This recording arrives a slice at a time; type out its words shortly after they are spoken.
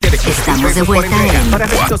Estamos de vuelta en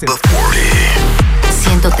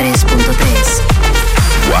 103.3.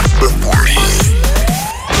 What's the 40?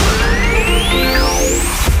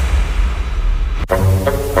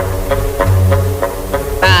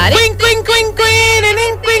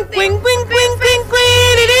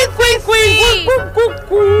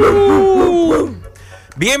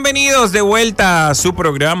 Bienvenidos de vuelta a su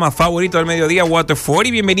programa favorito del mediodía, What 40,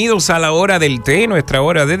 y bienvenidos a la hora del té, nuestra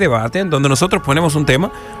hora de debate, en donde nosotros ponemos un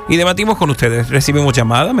tema y debatimos con ustedes. Recibimos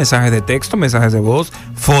llamadas, mensajes de texto, mensajes de voz,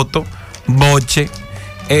 fotos, boche,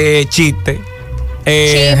 chiste,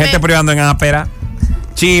 gente privando en ápera,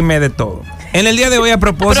 chisme, de todo. En el día de hoy, a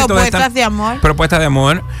propósito propuestas de amor. Propuestas de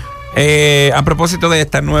amor. A propósito de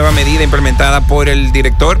esta nueva medida implementada por el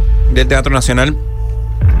director del Teatro Nacional,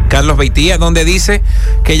 Carlos Beitía, donde dice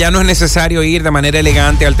que ya no es necesario ir de manera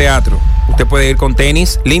elegante al teatro. Usted puede ir con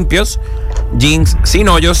tenis limpios, jeans sin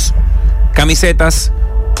hoyos, camisetas,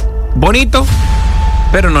 bonito,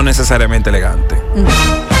 pero no necesariamente elegante.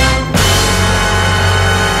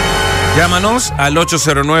 Llámanos al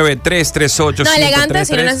 809-338-1033. No, elegante,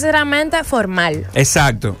 sino necesariamente formal.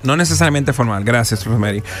 Exacto, no necesariamente formal. Gracias,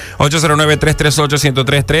 Rosmery.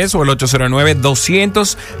 809-338-1033 o el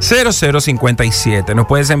 809-200-0057. Nos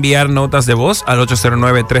puedes enviar notas de voz al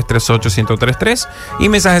 809-338-1033 y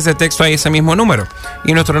mensajes de texto a ese mismo número.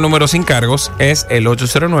 Y nuestro número sin cargos es el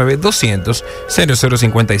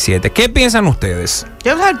 809-200-0057. ¿Qué piensan ustedes?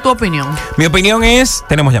 Quiero saber tu opinión. Mi opinión es,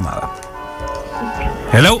 tenemos llamada.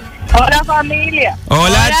 Hello. Hola, familia.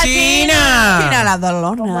 Hola, China. China la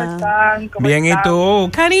dolona. ¿Cómo están? Bien, ¿y tú?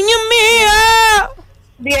 Cariño mío.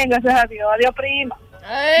 Bien, gracias a Dios. Adiós, prima.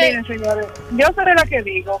 Miren, señores, yo seré la que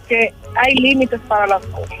digo que hay límites para las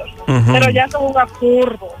cosas, pero ya son un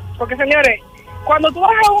absurdo. Porque, señores, cuando tú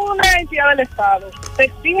vas a una entidad del Estado, te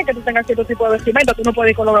exige que tú tengas cierto tipo de vestimenta. Tú no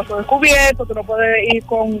puedes ir con los brazos descubiertos, tú no puedes ir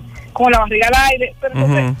con la barriga al aire, pero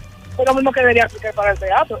entonces es lo mismo que debería aplicar para el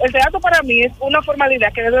teatro. El teatro para mí es una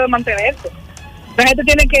formalidad que debe de mantenerse. La gente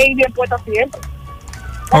tiene que ir bien puesta siempre.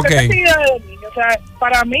 Porque esa idea de niño, o sea,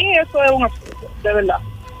 para mí eso es un absurdo, de verdad.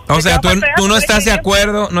 O sea, tú no estás de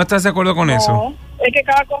acuerdo, con eso. No, es que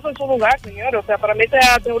cada cosa en su lugar, señor. O sea, para mí el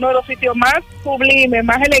teatro es uno de los sitios más sublimes,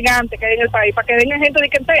 más elegantes que hay en el país, para que venga gente de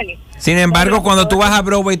que en tenis. Sin embargo, cuando tú vas a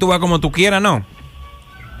Broadway, tú vas como tú quieras, ¿no?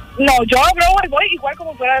 No, yo a Broadway voy igual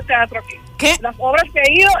como fuera de teatro aquí. ¿Qué? Las obras que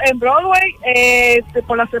he ido en Broadway,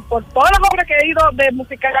 por todas las obras que he ido de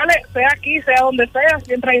musicales, sea aquí, sea donde sea,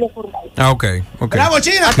 siempre he ido formal. Ah, ok. ¡Bravo,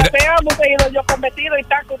 China! Hasta sea, hemos ido yo con vestido y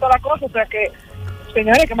taco y toda la cosa, o sea que,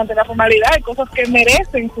 señores, hay que mantener la formalidad, hay cosas que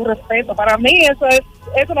merecen su respeto. Para mí eso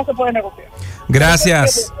no se puede negociar.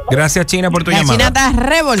 Gracias, China, por tu llamada. La China está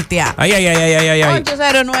revolteada. Ay.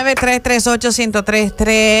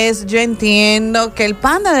 809-338-1033. Yo entiendo que el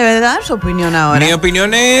Panda debe dar su opinión ahora. Mi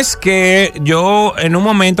opinión es que yo en un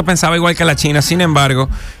momento pensaba igual que la China, sin embargo,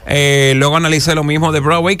 luego analicé lo mismo de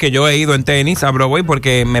Broadway, que yo he ido en tenis a Broadway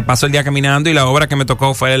porque me paso el día caminando y la obra que me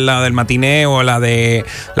tocó fue la del matiné o la de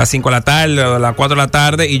las 5 de la tarde o las 4 de la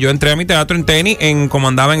tarde, y yo entré a mi teatro en tenis como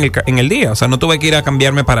andaba en el día. O sea, no tuve que ir a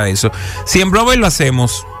cambiarme para eso. Si en Broadway lo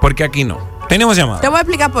hacemos, ¿por qué aquí no? Tenemos llamada. Te voy a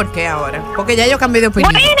explicar por qué ahora. Porque ya yo cambié de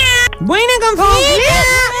opinión. Buena confianza.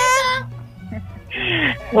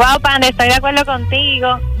 Wow, Panda, estoy de acuerdo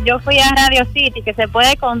contigo. Yo fui a Radio City, que se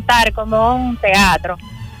puede contar como un teatro.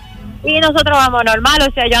 Y nosotros vamos normal,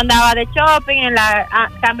 o sea, yo andaba de shopping,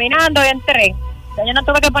 caminando y en tren. O sea, yo no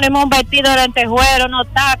tuve que ponerme un vestido de lentejuelo, no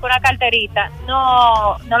taco, una carterita.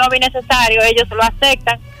 No lo vi necesario, ellos lo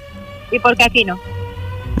aceptan. ¿Y por qué aquí no?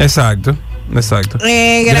 Exacto.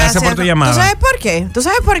 Gracias por tu llamada. ¿Tú sabes por qué? ¿Tú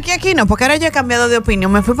sabes por qué aquí no? Porque ahora yo he cambiado de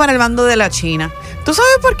opinión. Me fui para el bando de la China. ¿Tú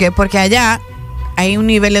sabes por qué? Porque allá hay un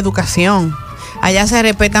nivel de educación. Allá se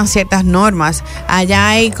respetan ciertas normas. Allá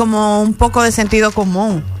hay como un poco de sentido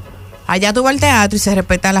común. Allá tú vas al teatro y se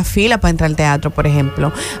respeta la fila para entrar al teatro, por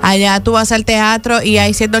ejemplo. Allá tú vas al teatro y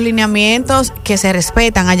hay ciertos lineamientos que se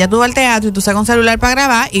respetan. Allá tú vas al teatro y tú sacas un celular para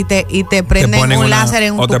grabar y te prenden un láser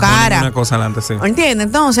en tu cara. Una cosa adelante, sí. ¿Entiendes?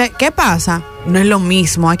 Entonces, ¿qué pasa? No es lo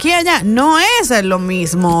mismo. Aquí y allá no es lo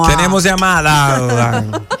mismo. Tenemos llamada.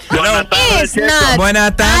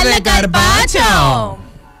 Buenas tardes, Carpacho.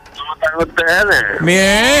 ¿Cómo están ustedes?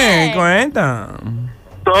 Bien, cuenta.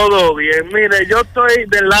 Todo bien. Mire, yo estoy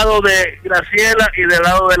del lado de Graciela y del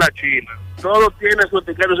lado de la China. Todo tiene su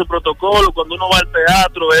etiqueta y su protocolo. Cuando uno va al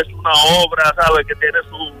teatro es una obra, ¿sabe? Que tiene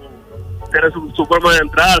su forma de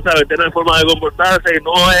entrar, ¿sabe? Tiene forma de comportarse y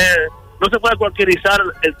no se puede cualquierizar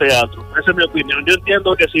el teatro. Esa es mi opinión. Yo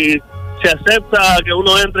entiendo que si se acepta que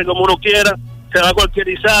uno entre como uno quiera, se va a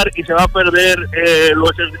cualquierizar y se va a perder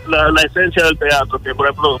la esencia del teatro. Que, por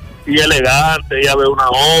ejemplo, y elegante, ella ve una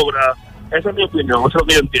obra. Esa es mi opinión, eso es lo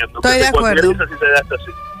que yo entiendo. Estoy de acuerdo.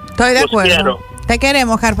 Estoy de acuerdo. Te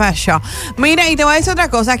queremos, Carpacho. Mira, y te voy a decir otra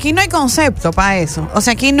cosa. Aquí no hay concepto para eso. O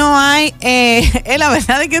sea, aquí no hay... es la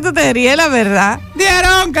verdad de que tú te ríes, la verdad.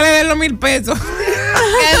 Diaron, que le den los 1,000 pesos.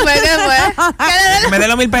 ¿Qué fue? Me den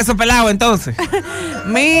los 1,000 pesos pelado, entonces.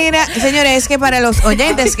 Mira, señores, es que para los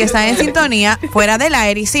oyentes que están en sintonía, fuera del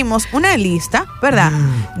aire, hicimos una lista, ¿verdad?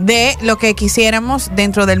 De lo que quisiéramos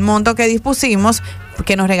dentro del monto que dispusimos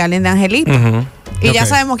que nos regalen de angelito. Y ya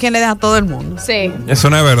sabemos quién le deja a todo el mundo. Sí.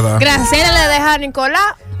 Eso no es verdad. Graciela le deja a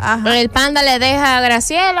Nicolás. El Panda le deja a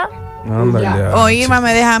Graciela. O Irma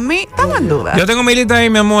me deja a mí. Estamos en duda. Yo tengo mi lista ahí,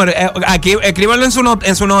 mi amor. Aquí, escríbanlo en su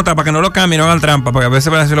nota para que no lo cambien, no hagan trampa, porque a veces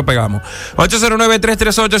para así lo pegamos.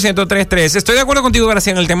 809-338-1033. Estoy de acuerdo contigo,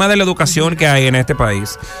 Graciela, en el tema de la educación que hay en este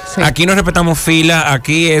país. Sí. Aquí no respetamos fila,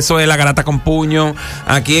 aquí eso es la garata con puño,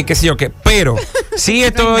 aquí es qué sé yo qué. Pero sí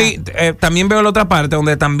estoy, también veo la otra parte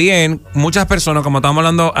donde también muchas personas, como estábamos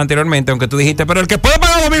hablando anteriormente, aunque tú dijiste, pero el que puede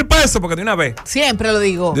pagar 2,000 pesos, porque de una vez. Siempre lo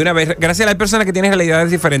digo. De una vez. Graciela, hay personas que tienen realidades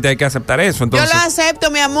diferentes, hay que aceptar eso. Entonces, yo lo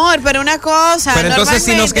acepto, mi amor, pero una cosa. Pero entonces,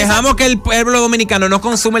 si nos quejamos que el pueblo dominicano no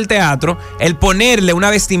consume el teatro, el ponerle una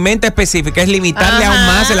vestimenta específica es limitarle aún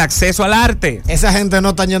más el acceso al arte. Esa gente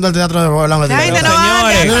no está yendo al teatro de Rolando.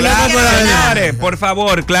 Señores, por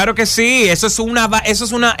favor, claro que sí. Eso es un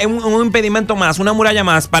impedimento más, una muralla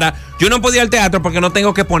más para. Yo no puedo ir al teatro porque no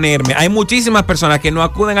tengo que ponerme. Hay muchísimas personas que no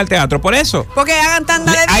acuden al teatro por eso. Porque hagan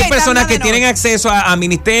tanta de día. Hay personas que tienen acceso a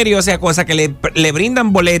ministerios, o sea, cosas que le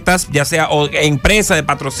brindan boletas, ya sea o empresa de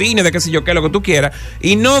patrocinio, de qué sé yo qué, lo que tú quieras,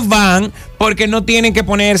 y no van porque no tienen que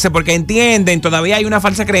ponerse, porque entienden, todavía hay una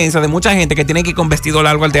falsa creencia de mucha gente que tiene que ir con vestido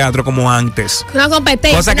largo al teatro como antes. Una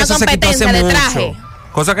competencia, una competencia de traje.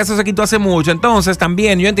 Cosa que eso se quitó hace mucho. Entonces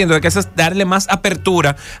también yo entiendo que eso es darle más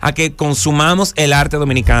apertura a que consumamos el arte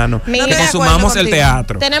dominicano, que consumamos el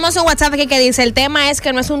teatro. Tenemos un WhatsApp aquí que dice, el tema es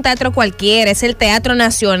que no es un teatro cualquiera, es el teatro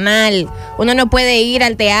nacional. Uno no puede ir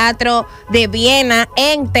al teatro de Viena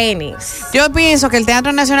en tenis. Yo pienso que el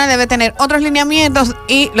teatro nacional debe tener otros lineamientos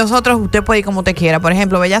y los otros usted puede ir como usted quiera. Por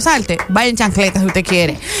ejemplo, Bellas Artes, vaya en chancletas si usted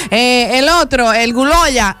quiere. El otro, el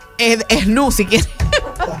Guloya, es nu si quiere.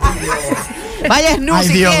 Vaya Snu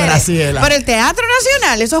si Dios, quiere. Graciela. Pero el Teatro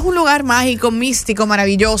Nacional, eso es un lugar mágico, místico,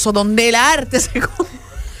 maravilloso, donde el arte se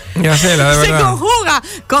conjuga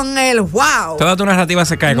con el wow. Toda tu narrativa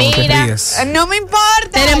se cae como te ríes. No me importa.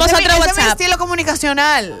 Tenemos otro WhatsApp. Ese es mi estilo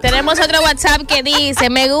comunicacional. Tenemos otro WhatsApp que dice,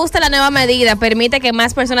 me gusta la nueva medida, permite que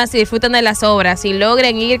más personas disfruten de las obras y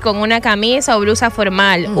logren ir con una camisa o blusa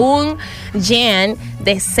formal, un jean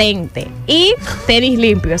decente y tenis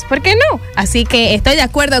limpios. ¿Por qué no? Así que estoy de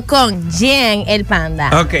acuerdo con Jean el Panda.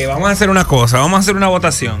 Ok, vamos a hacer una cosa, vamos a hacer una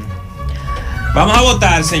votación. Vamos a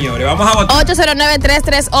votar, señores, vamos a votar.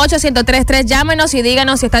 809-338-1033. Llámenos y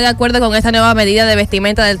díganos si está de acuerdo con esta nueva medida de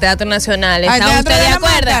vestimenta del Teatro Nacional. ¿Está usted de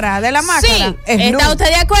acuerdo? De la máscara. Sí. ¿Está usted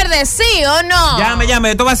de acuerdo? ¿Sí o no?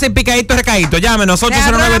 Llame. Esto va a ser picadito, recadito. Llámenos.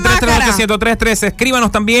 809-338-1033.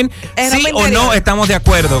 Escríbanos también sí o no estamos de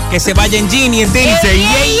acuerdo. Que se vaya en jean y en tenis. Desde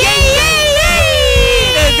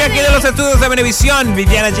aquí de los estudios de Venevisión,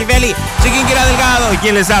 Viviana Chivelli, Chiquinquira Delgado y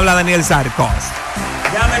quien les habla, Daniel Sarcos.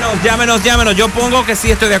 Llámenos. Yo pongo que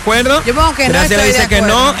sí estoy de acuerdo. Yo pongo que no. Graciela dice que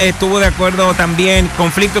no. Estuvo de acuerdo también.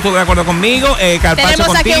 Conflicto estuvo de acuerdo conmigo. Carpacho tenemos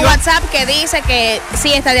contigo. aquí un WhatsApp que dice que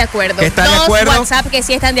sí está de acuerdo. Que está Dos de acuerdo. WhatsApp que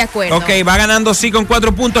sí están de acuerdo. Ok, va ganando sí con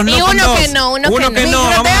 4 puntos, no y con 2. Uno que no.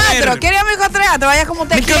 Vamos a ver. ¿Quiere microteatro? Vaya como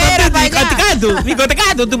te quiera.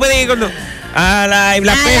 Microteatro, tú puedes ir con... la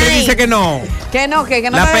Perry dice que no. Que no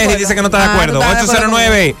la Perry dice que no está de acuerdo.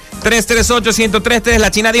 809-338-1033.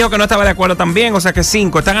 La China dijo que no estaba de acuerdo también, o sea que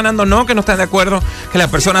 5. Está ganando no, que no están de acuerdo que las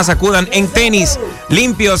personas acudan en tenis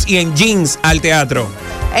limpios y en jeans al teatro.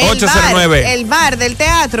 809. El bar del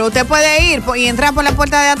teatro, usted puede ir y entrar por la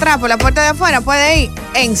puerta de atrás, por la puerta de afuera, puede ir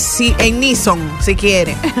en Nissan, si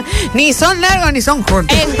quiere. Ni son largos ni son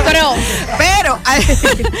cortos. Entró. Pero al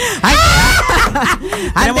tenemos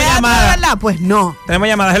teatro, llamada. ¿verdad? Pues no. Tenemos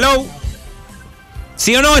llamada. Hello.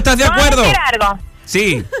 ¿Sí o no? ¿Estás de acuerdo? ¿Puedo decir algo?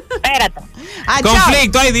 Sí. Espérate.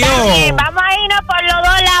 Conflicto, ay Dios. Vamos a irnos por los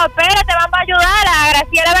dos lados. Espérate, vamos a ayudar a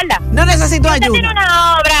Graciela, ¿verdad? No necesito ayuda. Usted tiene ayuda.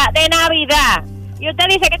 una obra de Navidad y usted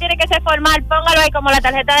dice que tiene que ser formal, póngalo ahí como la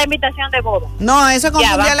tarjeta de invitación de boda. No, eso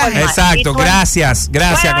confunde a la gente. Exacto, gracias,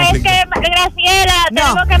 bueno, conflicto. es que, Graciela,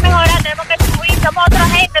 tenemos que mejorar, tenemos que subir, somos otra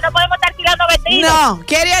gente, no podemos estar tirando vestidos. No,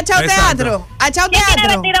 ¿quiere ir a Chao Teatro? ¿A Chao ¿Quién Teatro?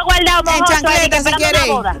 tiene vestido guardado, mojoso, en chancleta si quiere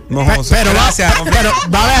ir. Pero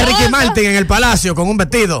va a ver a Ricky Martin en el Palacio con un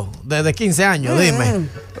vestido de 15 años, dime.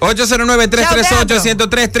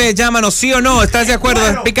 809-338-1033. Llámanos, ¿sí o no? ¿Estás de acuerdo?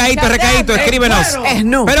 Bueno, Picadito, recadito, escríbenos. Es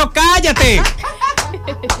no. Pero cállate.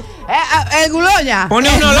 El Guloya. Pone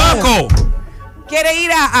uno loco. Quiere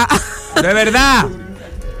ir a De verdad.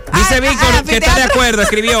 Dice Víctor que está de acuerdo,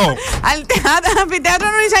 escribió. al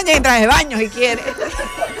teatro no dice allá en traje de baño si quiere.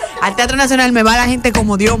 Al Teatro Nacional me va la gente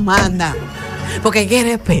como Dios manda. Porque hay que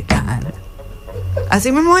respetar.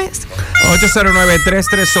 Así mismo es.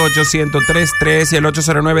 809-338-1033 y el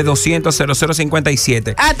 809-200-0057.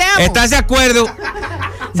 Te amo. ¿Estás de acuerdo?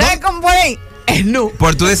 ¿Sabes cómo puede ir? Es no.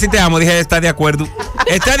 Por tú decir te amo, dije, ¿estás de acuerdo?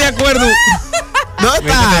 ¿Estás de acuerdo? No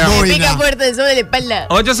está. Me pica fuerte el sol de la espalda.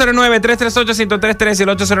 809-338-1033 y el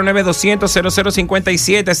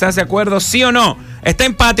 809-200-0057. ¿Estás de acuerdo? ¿Sí o no? Está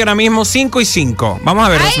empate ahora mismo, 5-5. Vamos a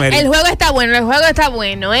ver, Rosmery. El juego está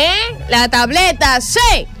bueno, ¿eh? La tableta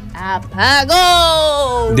se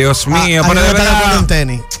apagó. Dios mío, pero de está de acuerdo verdad. en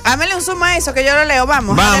tenis. Hámele un zoom a eso que yo lo leo.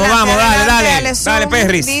 Vamos, Vamos, dale, zoom. dale,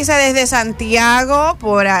 Perris. Dice desde Santiago,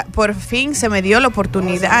 por fin se me dio la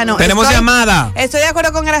oportunidad. No, Tenemos llamada. Estoy de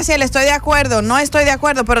acuerdo con Graciela, estoy de acuerdo, no estoy de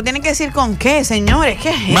acuerdo, pero tienen que decir con qué, señores. ¿Qué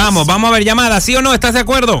es Vamos a ver, llamada, ¿sí o no? ¿Estás de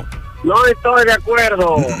acuerdo? No estoy de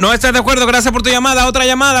acuerdo. No estás de acuerdo, gracias por tu llamada. Otra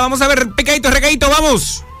llamada, vamos a ver, picadito, recadito,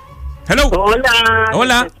 vamos. Hello.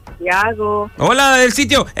 Hola. Santiago, Hola, del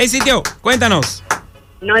sitio. El sitio, cuéntanos.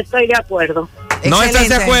 no estoy de acuerdo. No estás de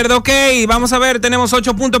Excelente. acuerdo, ok. Vamos a ver, tenemos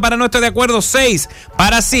 8 puntos para no estoy de acuerdo, 6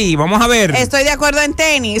 para sí. Vamos a ver. Estoy de acuerdo en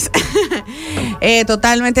tenis.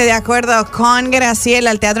 Totalmente de acuerdo con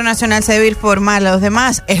Graciela. El Teatro Nacional se debe ir formal. Los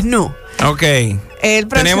demás es no. Ok. El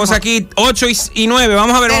próximo. Tenemos aquí 8 y 9.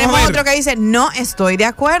 Vamos a ver, Tenemos vamos a ver. otro que dice no estoy de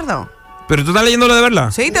acuerdo. Pero tú estás leyéndolo de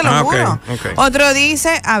verdad. Sí, te lo juro. ok. Otro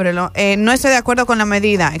dice, ábrelo, no estoy de acuerdo con la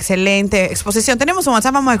medida. Excelente exposición. Tenemos un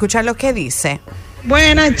WhatsApp, vamos a escuchar lo que dice.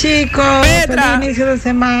 Buenas chicos, Petra. feliz inicio de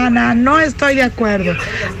semana, no estoy de acuerdo.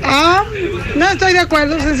 No estoy de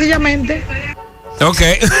acuerdo, sencillamente. Ok.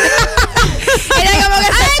 Era como que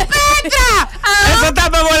 ¡ay, Petra! Eso está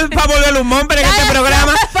para volver el humor en este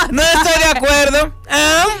programa. No estoy de acuerdo.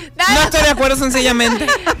 No estoy de acuerdo sencillamente.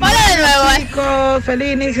 Ponlo de nuevo. Chicos,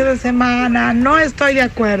 feliz inicio de semana, no estoy de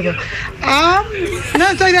acuerdo. No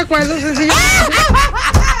estoy de acuerdo, sencillamente.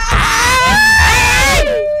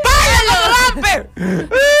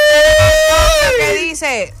 ¿Qué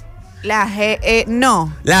dice? La G,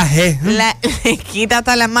 no. La G. Quita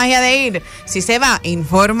hasta la magia de ir. Si se va,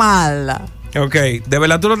 informal. Ok, ¿de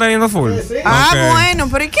verdad tú lo estás viendo full? Ah, Ok. bueno,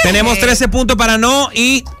 pero ¿y qué? Tenemos 13 puntos para no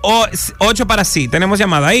y 8 para sí. Tenemos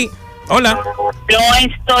llamada ahí. Hola. No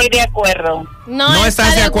estoy de acuerdo. No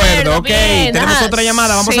estás de acuerdo. Ok, bien. tenemos Ajá. otra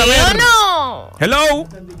llamada. Vamos ¿Sí a ver. o no? Hello.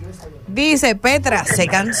 Dice Petra, se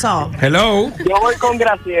cansó. Hello. Yo voy con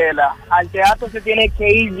Graciela. Al teatro se tiene que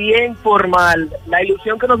ir bien formal. La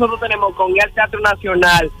ilusión que nosotros tenemos con ir al Teatro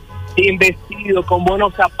Nacional, bien vestido, con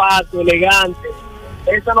buenos zapatos, elegante,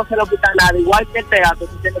 eso no se lo quita nada. Igual que el teatro,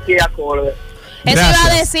 se tiene que ir acorde. Eso Gracias.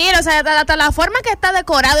 iba a decir, o sea, hasta la forma que está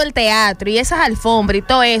decorado el teatro y esas alfombras y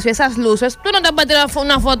todo eso, y esas luces. Tú no te puedes tirar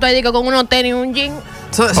una foto ahí con unos tenis y un jean.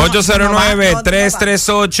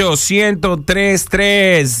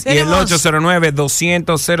 809-338-1033 y el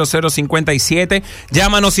 809-200-0057.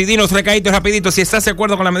 Llámanos y dinos recaditos rapidito si estás de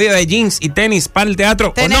acuerdo con la medida de jeans y tenis para el teatro o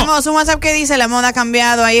no. Tenemos un WhatsApp que dice, la moda ha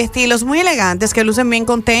cambiado, hay estilos muy elegantes que lucen bien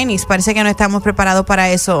con tenis. Parece que no estamos preparados para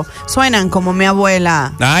eso. Suenan como mi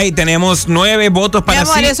abuela. Ay, tenemos 9 votos Mi para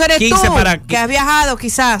amor, sí, eso eres 15 tú, para que has viajado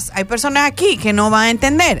quizás. Hay personas aquí que no van a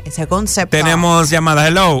entender ese concepto. Tenemos llamada.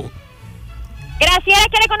 Hello. Graciela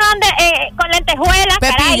quiere con lentejuelas.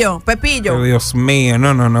 Pepillo. Oh, Dios mío, no.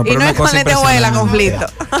 Y Pero no una es con cosa lentejuela, impresionante. conflicto.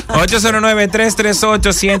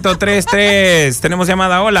 809-338-1033. Tenemos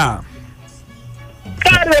llamada. Hola.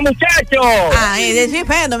 ¡Tarde, muchachos! Ay,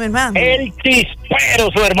 despido, mi hermano. El chispero,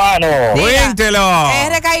 su hermano. Diga. Cuéntelo. Es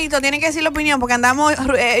recadito, tiene que decir la opinión porque andamos,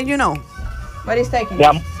 you know. What is taking?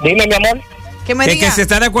 Dime, mi amor. Que me Que diga. se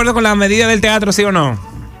está de acuerdo con la medida del teatro, ¿sí o no?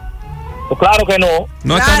 Pues claro que no.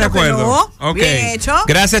 No Claro estás de que acuerdo. no. Ok. Bien hecho.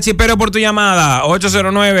 Gracias, Chipero, por tu llamada.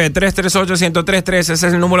 809-338-1033. Ese es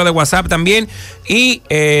el número de WhatsApp también. Y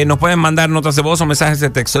nos pueden mandar notas de voz o mensajes de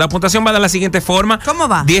texto. La puntuación va de la siguiente forma. ¿Cómo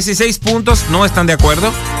va? 16 puntos no están de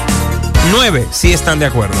acuerdo. 9 sí están de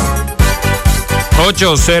acuerdo.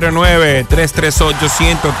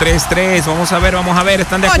 809-338-1033. Vamos a ver.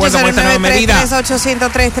 ¿Están de acuerdo con esta nueva medida?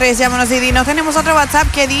 809-338-1033. Llámanos y dinos. Tenemos otro WhatsApp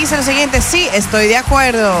que dice lo siguiente. Sí, estoy de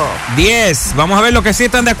acuerdo. 10. Vamos a ver lo que sí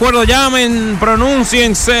están de acuerdo. Llamen,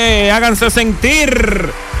 pronúnciense, háganse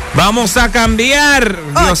sentir. Vamos a cambiar.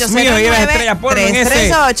 Dios mío, y la estrella porno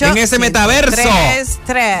en ese metaverso.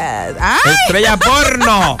 333. ¡Ay! Estrella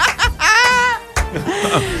porno.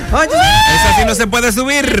 Oye, Esa sí no se puede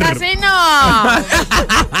subir. Así no.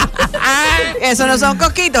 esos no son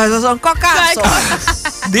coquitos, esos son cocazos.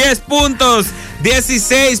 10 puntos.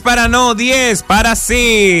 16 para no, 10 para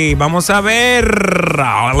sí. Vamos a ver.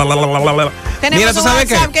 Tenemos Mira, ¿tú un sabes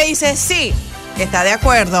qué? WhatsApp que dice sí, está de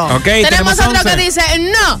acuerdo. Ok, Tenemos otro 11. que dice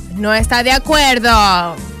no está de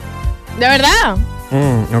acuerdo. ¿De verdad?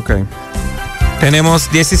 Ok.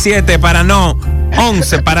 Tenemos 17 para no,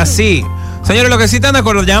 11 para sí. Señores, lo que sí están de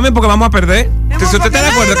acuerdo, llamen porque vamos a perder. Si usted está de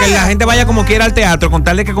acuerdo que la gente vaya como quiera al teatro, con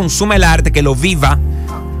tal de que consume el arte, que lo viva,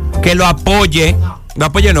 que lo apoye. Lo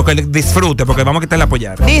apoye no, que lo disfrute, porque vamos a quitarle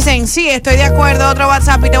apoyar. Dicen, sí, estoy de acuerdo, otro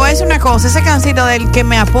WhatsApp. Y te voy a decir una cosa, ese cancito del que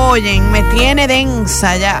me apoyen me tiene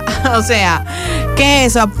densa ya. O sea, ¿qué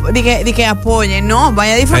es eso? De que apoyen, no,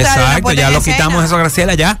 vaya a disfrutar. de una Exacto, ya buena lo escena. quitamos eso,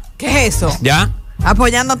 Graciela, ya. ¿Qué es eso? Ya.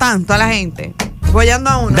 Apoyando tanto a la gente. Apoyando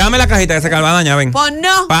a uno. Dame la cajita que se calva daña, ven. Pues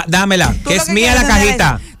no. Dámela, Tú que lo es mía quieres la hacer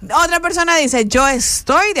cajita. es- Otra persona dice, yo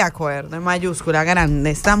estoy de acuerdo, en mayúscula,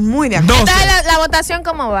 grande, está muy de acuerdo. 12. Entonces, ¿la votación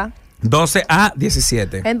cómo va? 12 a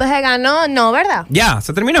 17. Entonces ganó, no, ¿verdad? Ya,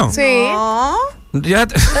 ¿se terminó? Sí. No, Ya.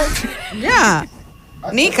 ya.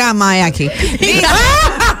 Ni cama hay aquí.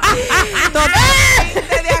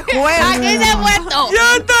 Totalmente de acuerdo. Aquí se ha puesto.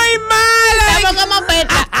 Yo estoy mala. Estamos como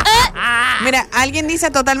peta. Mira, alguien dice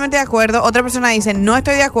totalmente de acuerdo, otra persona dice no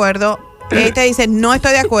estoy de acuerdo, esta dice no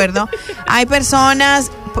estoy de acuerdo. Hay personas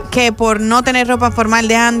que por no tener ropa formal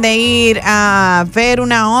dejan de ir a ver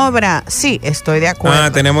una obra. Sí, estoy de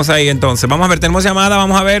acuerdo. Tenemos ahí entonces. Vamos a ver, tenemos llamada,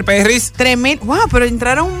 vamos a ver, Perris. 3,000, wow, pero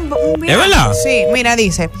entraron un ¿Es verdad? Sí, mira,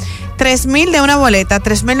 dice 3,000 de una boleta,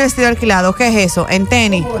 3,000 vestido alquilado. ¿Qué es eso? En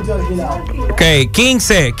tenis. Ok,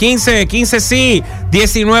 15 sí,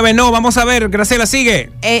 19 no. Vamos a ver, Graciela,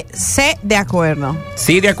 sigue. Sé de acuerdo.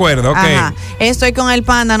 Sí, de acuerdo, ok. Ajá. Estoy con el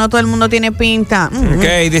Panda, no todo el mundo tiene pinta. Ok,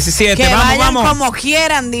 17, Que vamos, vayan vamos. como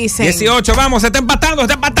quieran, dicen. 18, vamos, se está empatando, se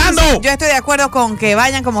está empatando. Yo estoy de acuerdo con que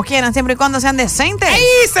vayan como quieran, siempre y cuando sean decentes. ¡Ahí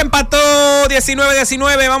se empató!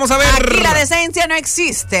 19, vamos a ver. Aquí la decencia no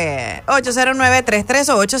existe.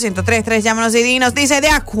 809-338-1033. Llámanos y dinos. Dice, de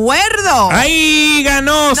acuerdo. ¡Ahí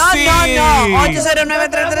ganó! No, sí. no.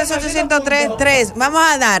 809-338-1033. Vamos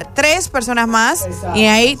a dar 3 personas más y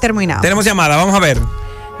ahí terminamos. Tenemos llamada, vamos a ver.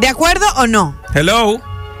 ¿De acuerdo o no? Hello.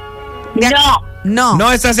 No.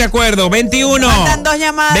 No estás de acuerdo. 21. Faltan 2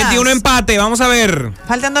 llamadas. 21 empate, vamos a ver.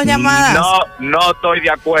 Faltan 2 llamadas. No estoy de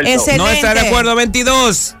acuerdo. Excelente. No está de acuerdo.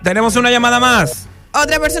 22. Tenemos una llamada más.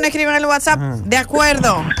 Otra persona escribe en el WhatsApp. De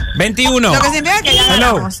acuerdo. 21. Lo que significa que ya Hello.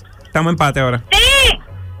 ganamos. Estamos en empate ahora.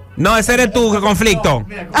 No, ese eres tú, conflicto.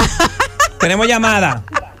 Tenemos llamada.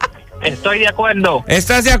 Estoy de acuerdo.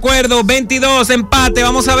 ¿Estás de acuerdo? 22, empate.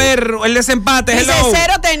 Vamos a ver el desempate. Dice Hello.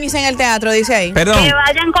 0 tenis en el teatro, dice ahí. Perdón. Que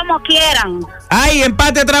vayan como quieran. Ay,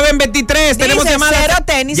 empate otra vez en 23. Tenemos Dice llamada. 0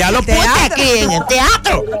 tenis Ya en lo el puse teatro. aquí en el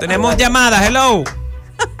teatro. Tenemos llamada. Hello.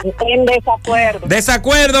 Estoy en desacuerdo.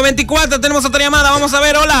 Desacuerdo. 24. Tenemos otra llamada. Vamos a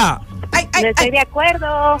ver. Hola. Ay, No estoy de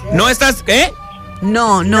acuerdo. ¿No estás? ¿Eh?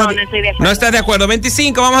 No. No estoy de acuerdo. No estás de acuerdo.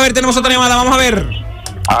 25. Vamos a ver. Tenemos otra llamada. Vamos a ver.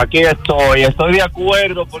 Aquí estoy de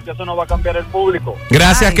acuerdo porque eso no va a cambiar el público.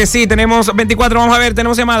 Gracias Ay. que sí. Tenemos 24. Vamos a ver.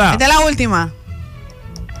 Tenemos llamada. Esta es la última.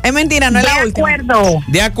 Es mentira, no es la última.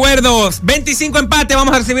 De acuerdo. 25 empate.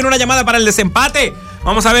 Vamos a recibir una llamada para el desempate.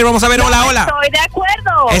 Vamos a ver. Hola, hola. Estoy de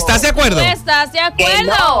acuerdo. ¿Estás de acuerdo? ¿Tú estás de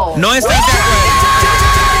acuerdo? No estás de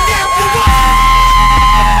acuerdo.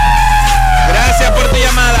 Gracias por tu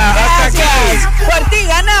llamada. Hasta aquí. Por ti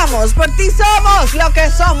ganamos, por ti somos lo que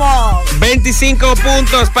somos. 25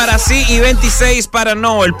 puntos para sí y 26 para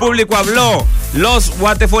no. El público habló. Los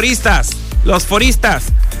guateforistas, los foristas,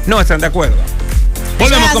 no están de acuerdo.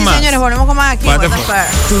 Volvemos con más. Señores, volvemos con más aquí. What the What the fuck.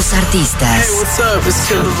 fuck. Tus artistas. What's up? It's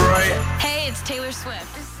Killer Brian.